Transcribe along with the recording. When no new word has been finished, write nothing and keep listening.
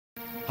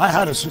I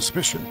had a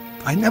suspicion.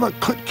 I never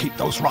could keep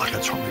those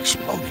rockets from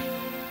exploding.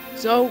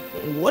 So,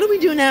 what do we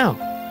do now?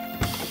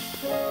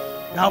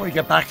 Now we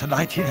get back to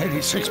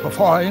 1986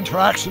 before our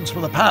interactions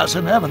with the past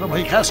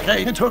inevitably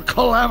cascade into a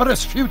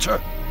calamitous future.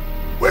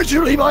 Where'd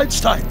you leave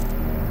Einstein?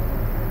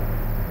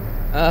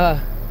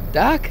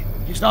 Doc?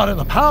 He's not in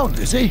the pound,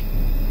 is he?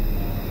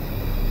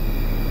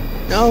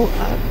 No,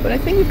 but I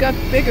think we've got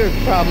bigger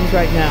problems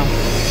right now.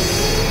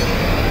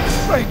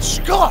 Great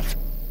Scott!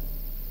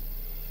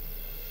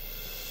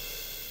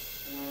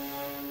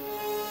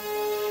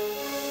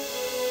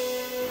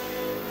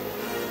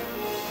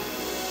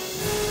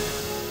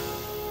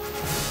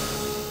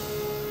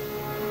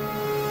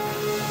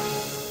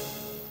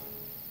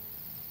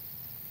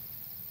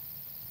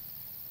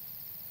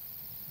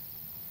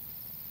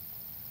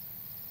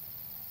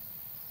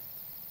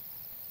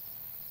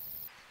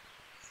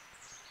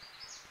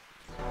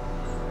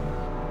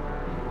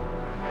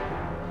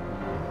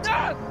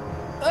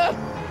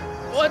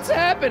 What's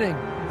happening?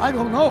 I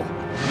don't know.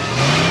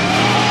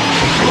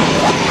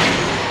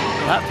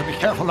 We'll have to be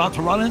careful not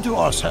to run into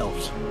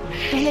ourselves.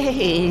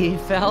 Hey,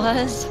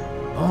 fellas.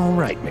 All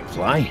right,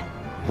 McFly.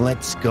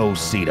 Let's go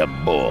see the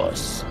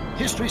boss.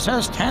 History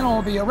says Tanner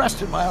will be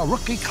arrested by a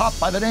rookie cop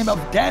by the name of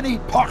Danny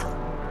Parker.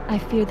 I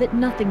fear that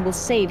nothing will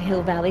save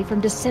Hill Valley from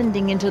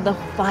descending into the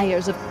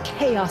fires of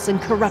chaos and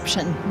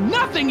corruption.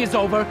 Nothing is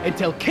over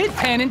until Kid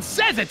Tannen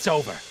says it's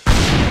over.